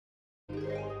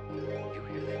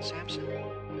Samsung.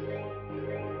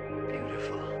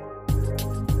 Beautiful.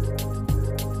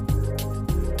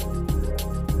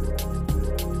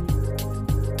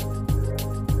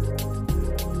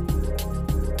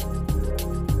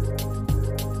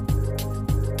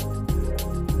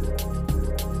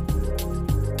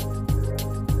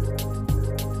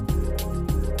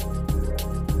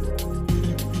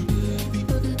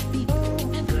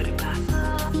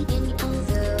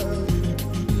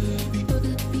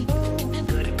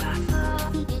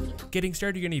 Getting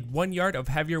started, you're gonna need 1 yard of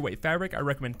heavier weight fabric. I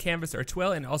recommend canvas or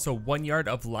twill, and also 1 yard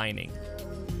of lining.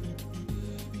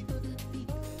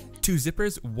 2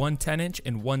 zippers, one 10-inch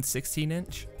and one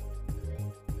 16-inch.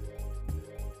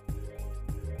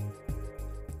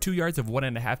 2 yards of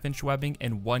 1.5-inch webbing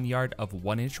and 1 yard of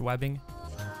 1-inch webbing.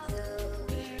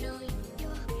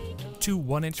 2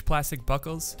 1-inch plastic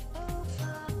buckles.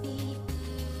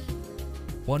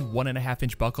 1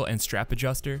 1.5-inch buckle and strap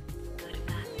adjuster.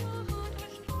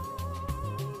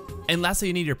 And lastly,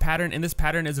 you need your pattern, and this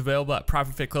pattern is available at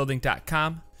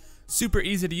properfitclothing.com. Super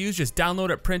easy to use, just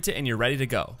download it, print it, and you're ready to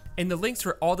go. And the links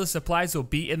for all the supplies will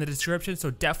be in the description,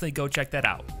 so definitely go check that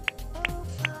out.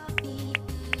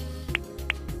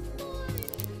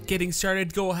 Getting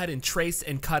started, go ahead and trace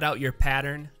and cut out your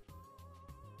pattern.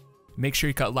 Make sure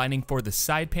you cut lining for the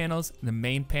side panels, the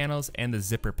main panels, and the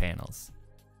zipper panels.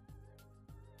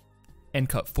 And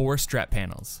cut 4 strap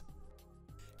panels.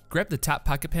 Grab the top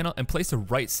pocket panel and place the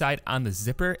right side on the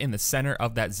zipper in the center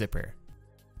of that zipper.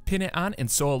 Pin it on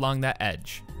and sew along that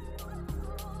edge.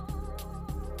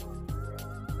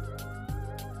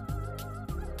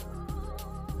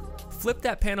 Flip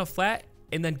that panel flat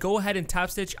and then go ahead and top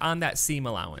stitch on that seam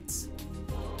allowance.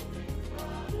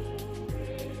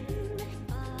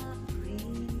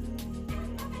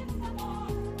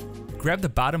 Grab the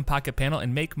bottom pocket panel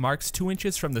and make marks 2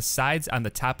 inches from the sides on the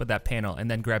top of that panel,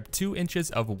 and then grab 2 inches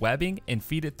of webbing and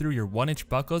feed it through your 1-inch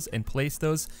buckles and place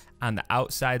those on the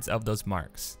outsides of those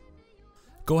marks.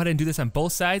 Go ahead and do this on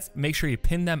both sides. Make sure you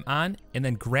pin them on, and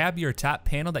then grab your top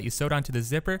panel that you sewed onto the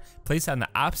zipper, place it on the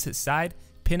opposite side,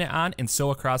 pin it on, and sew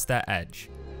across that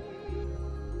edge.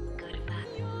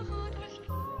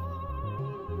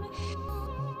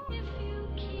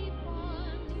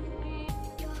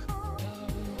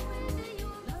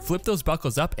 Flip those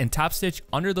buckles up and top stitch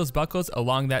under those buckles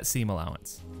along that seam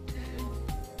allowance.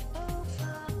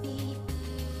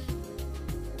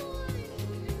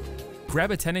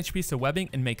 Grab a 10-inch piece of webbing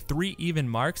and make 3 even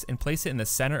marks and place it in the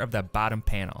center of that bottom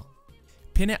panel.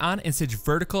 Pin it on and stitch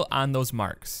vertical on those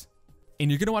marks.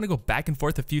 And you're going to want to go back and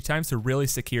forth a few times to really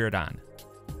secure it on.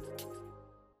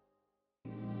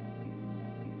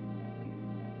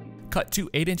 Cut 2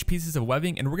 8-inch pieces of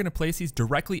webbing, and we're going to place these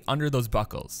directly under those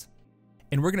buckles.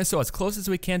 And we're going to sew as close as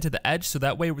we can to the edge so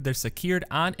that way they're secured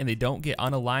on and they don't get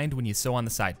unaligned when you sew on the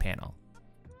side panel.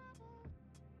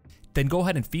 Then go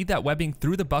ahead and feed that webbing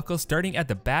through the buckle, starting at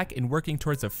the back and working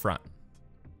towards the front.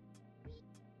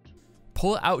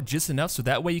 Pull it out just enough so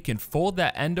that way you can fold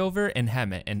that end over and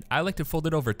hem it. And I like to fold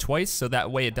it over twice so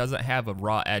that way it doesn't have a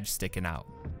raw edge sticking out.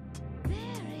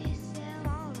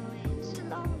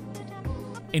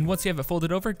 And once you have it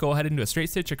folded over, go ahead and do a straight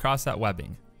stitch across that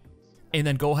webbing. And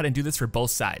then go ahead and do this for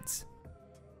both sides.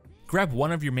 Grab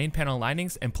one of your main panel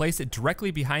linings and place it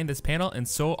directly behind this panel and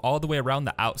sew all the way around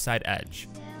the outside edge.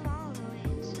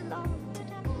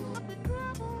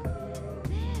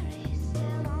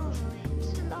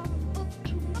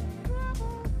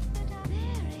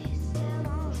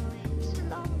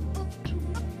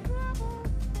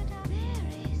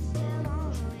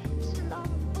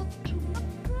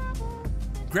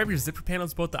 Grab your zipper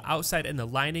panels, both the outside and the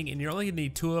lining, and you're only going to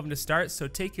need 2 of them to start. So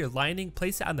take your lining,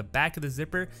 place it on the back of the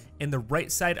zipper and the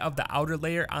right side of the outer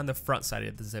layer on the front side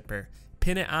of the zipper.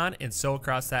 Pin it on and sew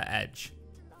across that edge.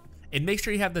 And make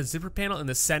sure you have the zipper panel in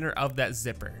the center of that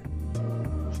zipper.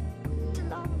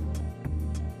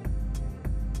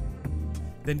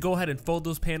 Then go ahead and fold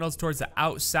those panels towards the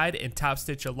outside and top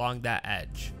stitch along that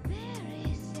edge.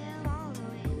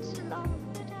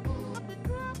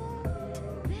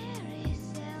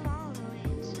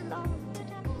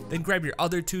 Then grab your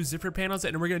other 2 zipper panels,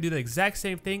 and we're going to do the exact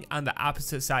same thing on the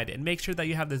opposite side, and make sure that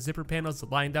you have the zipper panels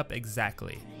lined up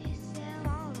exactly.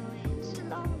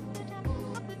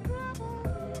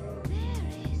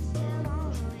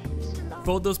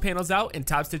 Fold those panels out and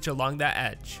top stitch along that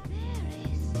edge.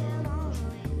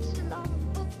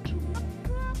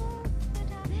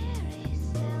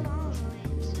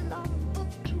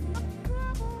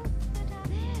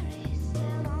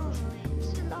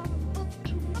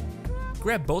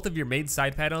 Grab both of your main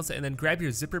side panels and then grab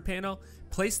your zipper panel,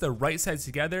 place the right sides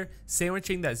together,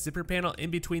 sandwiching that zipper panel in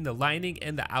between the lining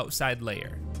and the outside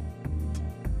layer.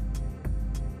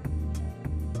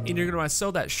 And you're going to want to sew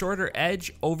that shorter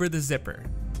edge over the zipper.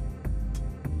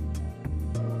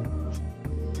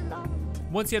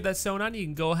 Once you have that sewn on, you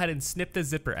can go ahead and snip the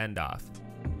zipper end off.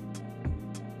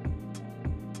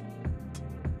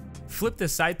 Flip the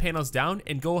side panels down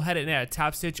and go ahead and add a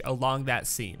top stitch along that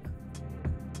seam.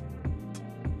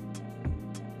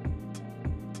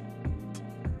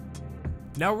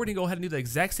 Now we're going to go ahead and do the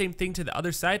exact same thing to the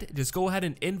other side. Just go ahead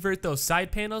and invert those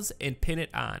side panels and pin it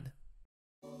on.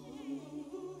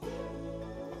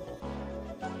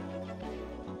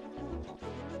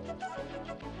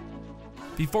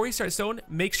 Before you start sewing,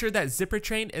 make sure that zipper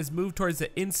train is moved towards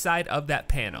the inside of that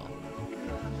panel.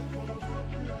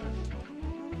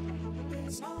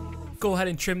 Go ahead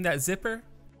and trim that zipper.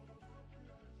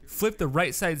 Flip the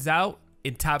right sides out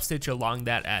and top stitch along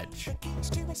that edge.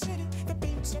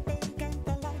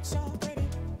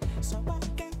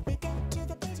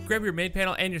 Grab your main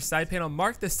panel and your side panel,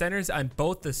 mark the centers on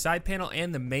both the side panel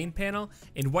and the main panel,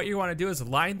 and what you want to do is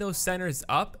line those centers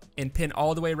up and pin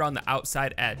all the way around the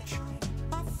outside edge.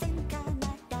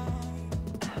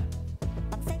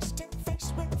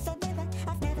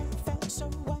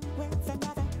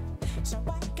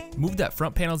 Move that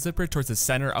front panel zipper towards the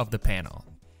center of the panel.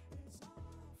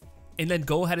 And then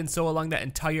go ahead and sew along that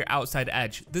entire outside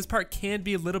edge. This part can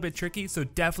be a little bit tricky, so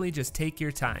definitely just take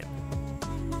your time.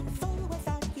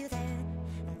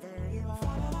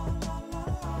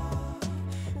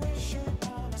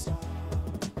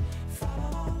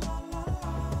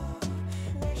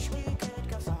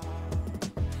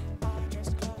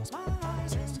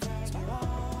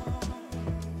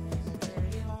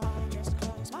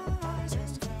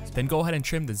 Then go ahead and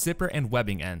trim the zipper and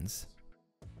webbing ends.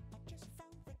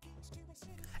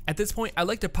 At this point, I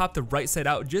like to pop the right side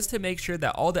out just to make sure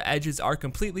that all the edges are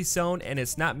completely sewn and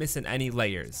it's not missing any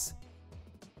layers.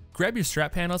 Grab your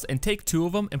strap panels and take two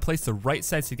of them and place the right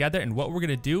sides together, and what we're going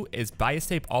to do is bias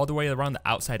tape all the way around the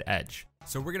outside edge.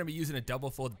 So we're going to be using a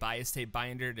double fold bias tape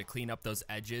binder to clean up those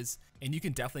edges, and you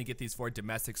can definitely get these for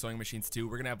domestic sewing machines too.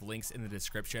 We're going to have links in the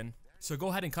description. So go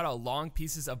ahead and cut out long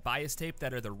pieces of bias tape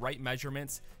that are the right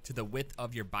measurements to the width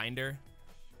of your binder.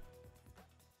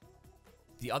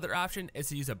 The other option is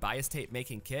to use a bias tape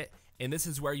making kit, and this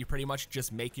is where you pretty much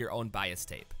just make your own bias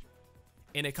tape.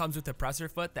 And it comes with a presser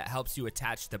foot that helps you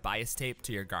attach the bias tape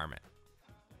to your garment.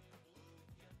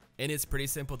 And it's pretty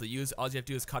simple to use. All you have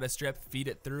to do is cut a strip, feed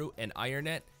it through, and iron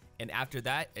it. And after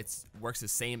that, it works the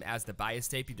same as the bias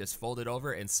tape. You just fold it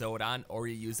over and sew it on, or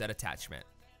you use that attachment.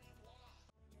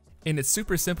 And it's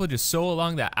super simple, just sew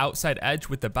along that outside edge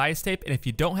with the bias tape, and if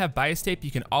you don't have bias tape, you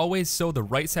can always sew the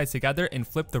right sides together and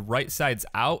flip the right sides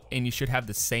out, and you should have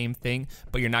the same thing,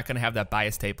 but you're not going to have that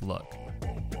bias tape look.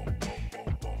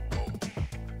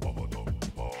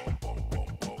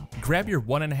 Grab your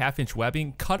 1.5 inch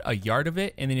webbing, cut a yard of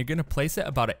it, and then you're going to place it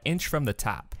about 1 inch from the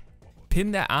top.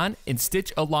 Pin that on and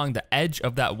stitch along the edge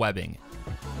of that webbing.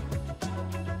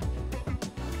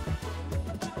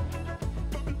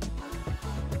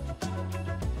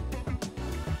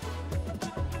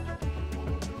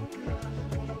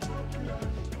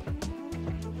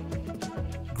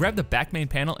 Grab the back main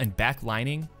panel and back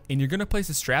lining, and you're going to place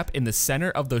a strap in the center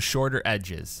of those shorter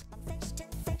edges.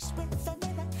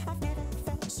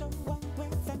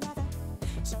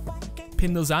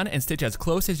 Pin those on and stitch as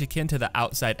close as you can to the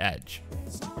outside edge.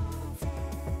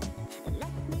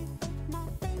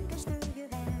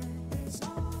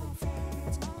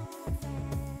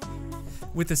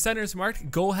 With the centers marked,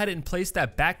 go ahead and place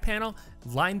that back panel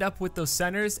lined up with those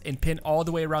centers and pin all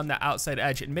the way around the outside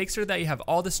edge, and make sure that you have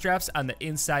all the straps on the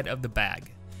inside of the bag.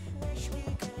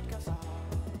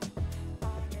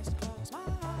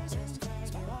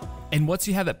 And once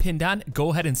you have it pinned on,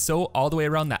 go ahead and sew all the way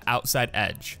around the outside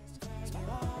edge.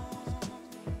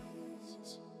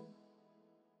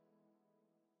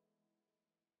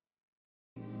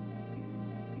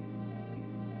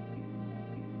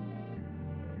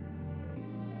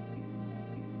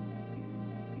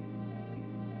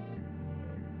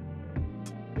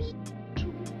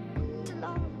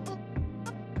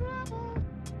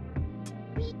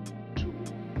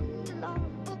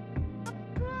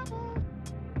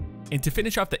 And to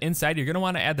finish off the inside, you're going to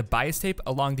want to add the bias tape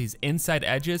along these inside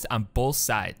edges on both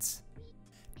sides.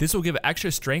 This will give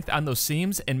extra strength on those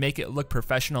seams and make it look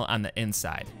professional on the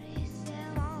inside.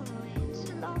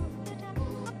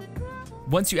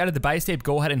 Once you added the bias tape,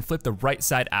 go ahead and flip the right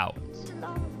side out.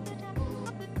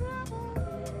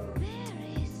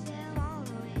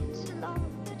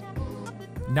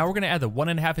 Now we're going to add the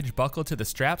 1.5 inch buckle to the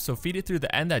strap, so feed it through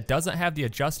the end that doesn't have the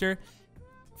adjuster,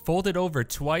 fold it over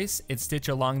twice, and stitch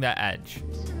along that edge.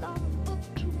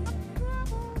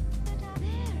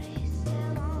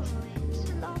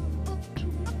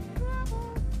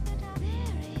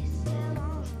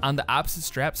 On the opposite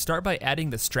strap, start by adding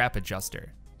the strap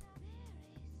adjuster.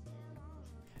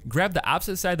 Grab the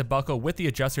opposite side of the buckle with the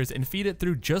adjusters and feed it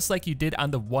through just like you did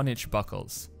on the 1 inch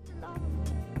buckles.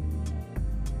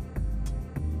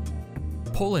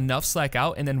 Pull enough slack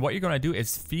out, and then what you're going to do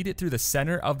is feed it through the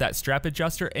center of that strap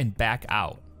adjuster and back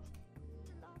out.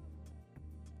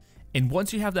 And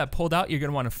once you have that pulled out, you're going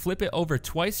to want to flip it over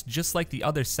twice just like the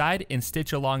other side and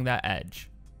stitch along that edge.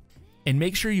 And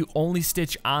make sure you only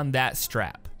stitch on that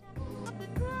strap.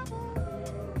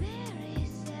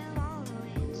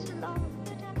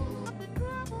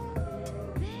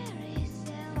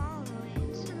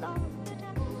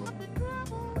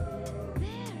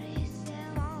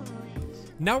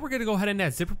 Now we're going to go ahead and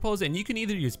add zipper pulls, and you can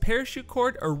either use parachute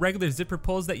cord or regular zipper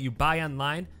pulls that you buy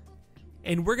online.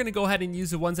 And we're going to go ahead and use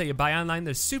the ones that you buy online.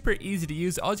 They're super easy to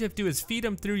use. All you have to do is feed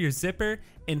them through your zipper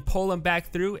and pull them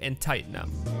back through and tighten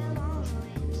them.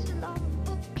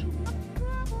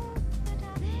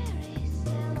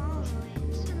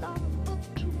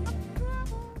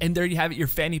 And there you have it, your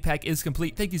fanny pack is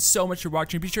complete. Thank you so much for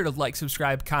watching. Be sure to like,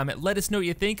 subscribe, comment, let us know what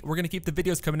you think. We're going to keep the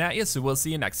videos coming at you, so we'll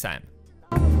see you next time.